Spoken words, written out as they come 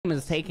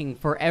is taking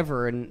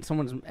forever, and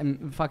someone's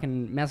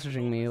fucking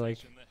messaging me like.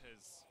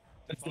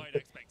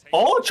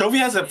 Oh, Chovy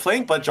has a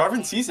flank, but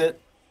Jarvan sees it.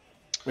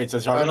 Wait,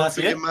 does Jarvan not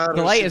see it?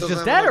 The light is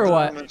just dead or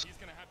what?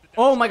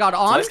 Oh my god,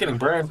 on? Light's getting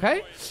burned.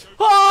 Okay.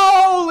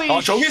 Holy shit! Oh,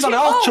 Chovy's on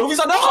Elf! Chovy's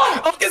on Elf!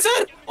 Oh, gets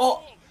it!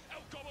 Oh!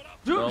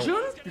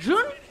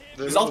 Jun?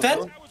 Is Elf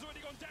dead?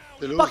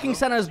 Fucking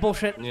Senna is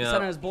bullshit. Yeah.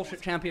 Senna is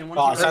bullshit champion.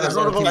 Oh, Senna's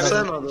not about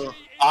Senna though.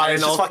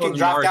 It's just fucking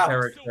draft out.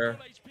 Character.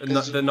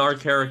 The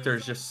Nard character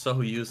is just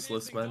so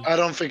useless, man. I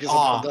don't think it's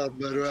about that,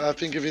 by the way. I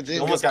think if he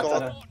didn't get caught,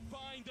 Senna.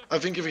 I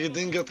think if he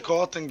didn't get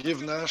caught and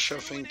give Nash, I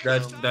think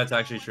That's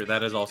actually true.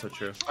 That is also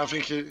true. I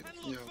think they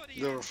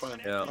were fine.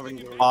 Yeah. I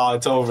think they were Oh,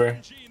 it's over.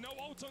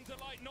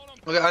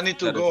 Okay, I need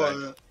to That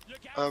go.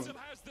 I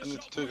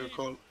need to take a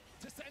call.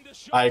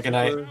 Alright, good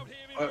night.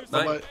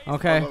 Bye-bye.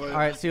 Okay. Bye-bye.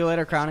 Alright, see you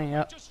later, Crownie.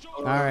 Yep.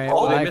 Alright,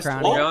 Oh, bye, They missed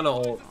Crownie. Oriana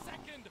ult.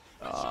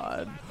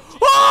 God.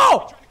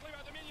 Oh!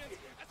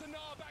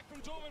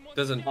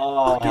 Doesn't.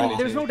 Oh, Dude,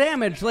 there's no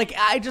damage. Like,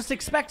 I just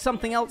expect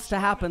something else to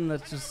happen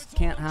that just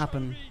can't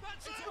happen.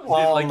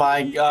 Oh like,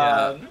 my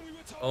god. Yeah.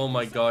 Oh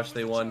my gosh,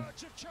 they won.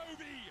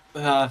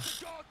 Wow,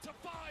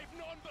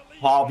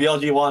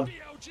 BLG won.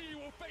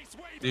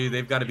 Dude,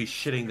 they've got to be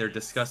shitting their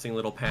disgusting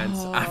little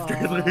pants after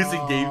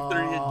losing game 3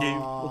 and game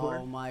 4.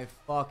 Oh my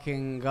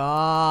fucking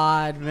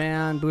god,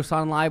 man.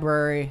 Busan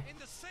Library.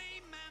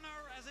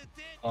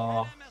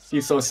 Oh,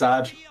 she's so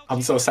sad.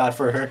 I'm so sad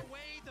for her.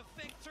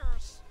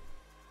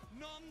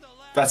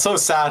 That's so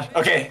sad.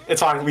 Okay, it's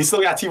fine. We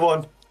still got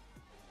T1.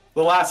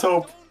 The last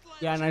hope.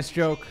 Yeah, nice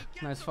joke.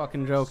 Nice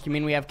fucking joke. You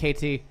mean we have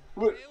KT?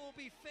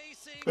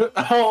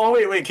 Oh,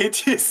 wait,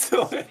 KT is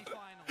still in.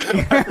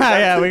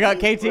 Yeah, we got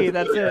KT.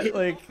 That's it.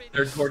 Like,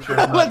 They're torturing.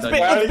 let's be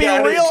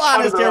real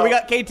honest here. We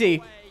got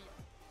KT.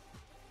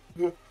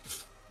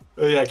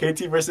 Oh yeah,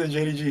 KT versus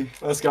JDG.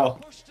 Let's go.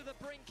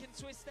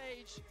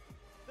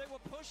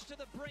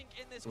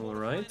 All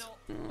right.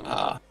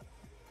 Ah,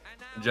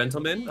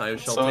 Gentlemen, I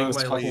shall so take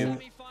it's my leave.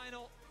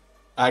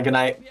 fucking. Good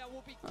night.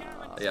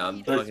 Yeah,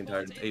 I'm fucking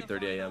tired. It's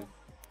 8:30 a.m.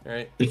 All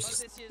right.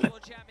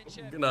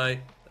 Good night.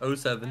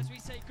 07.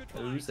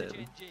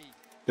 07.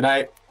 Good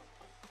night.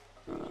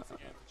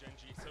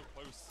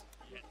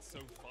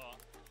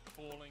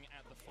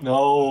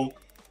 No.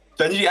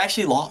 GenG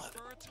actually lost.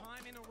 For a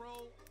time in a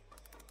row,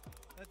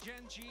 the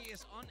GenG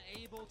is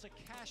unable to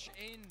cash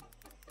in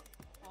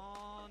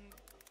on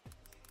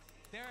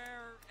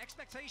their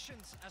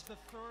expectations as the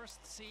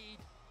first seed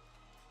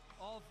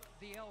of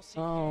the LCK.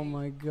 Oh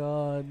my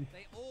god.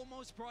 They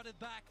almost brought it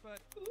back, but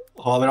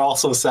Oh, they're all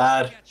so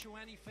sad. get you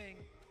anything.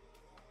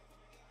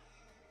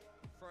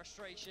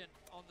 Frustration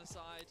on the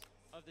side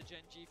of the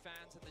GenG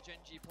fans and the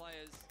GenG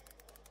players.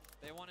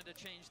 They wanted to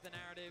change the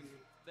narrative.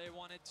 They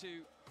wanted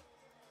to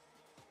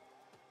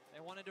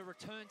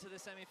return to the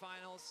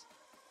semifinals,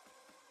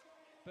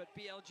 but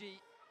BLG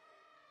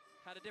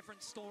had a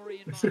different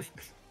story in mind.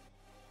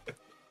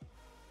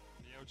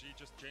 BLG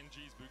just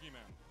GenG's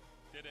boogeyman.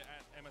 Did it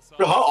at MSI.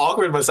 Bro, how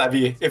awkward must that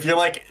be? If you're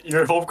like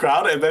your home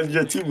crowd and then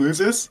your team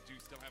loses,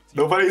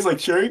 nobody's like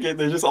cheering it.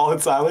 They're just all in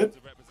silent.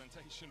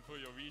 Representation for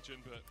your region,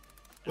 but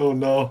Oh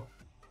no.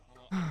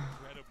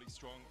 incredibly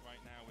strong right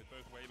now with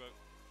both Weibo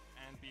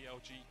and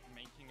BLG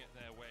making it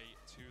their way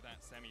to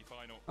that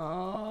semi-final.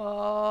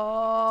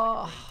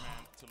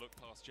 To look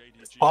past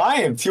JDG.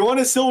 Fine. T1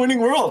 is still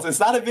winning worlds. It's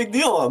not a big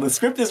deal. The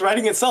script is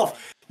writing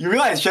itself. You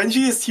realize GenG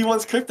is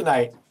T1's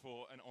kryptonite.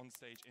 For an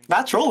on-stage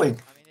Not trolling.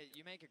 I mean,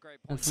 you make a great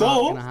point. That's So-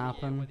 not gonna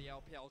happen. Where the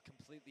LPL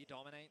completely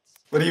dominates.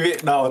 What do you mean?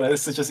 No,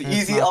 this is just It's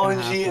easy not gonna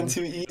LNG happen.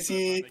 into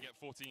easy, They get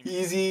 14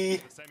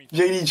 easy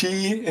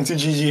JDG into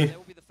GG. It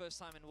will be the first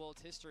time in world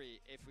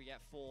history if we get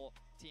 4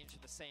 teams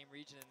from the same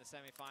region in the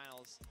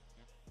semi-finals.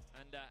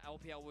 And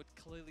LPL would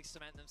clearly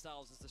cement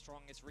themselves as the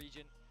strongest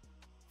region.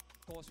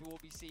 Of course, we will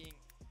be seeing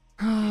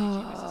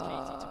JDG versus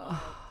KT tomorrow.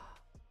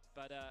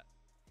 But,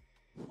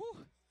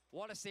 whew,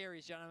 what a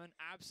series, gentlemen.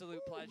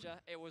 Absolute pleasure.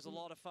 It was a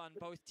lot of fun.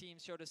 Both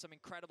teams showed us some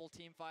incredible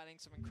team fighting,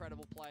 some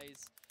incredible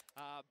plays.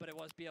 But it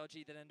was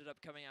BLG that ended up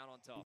coming out on top.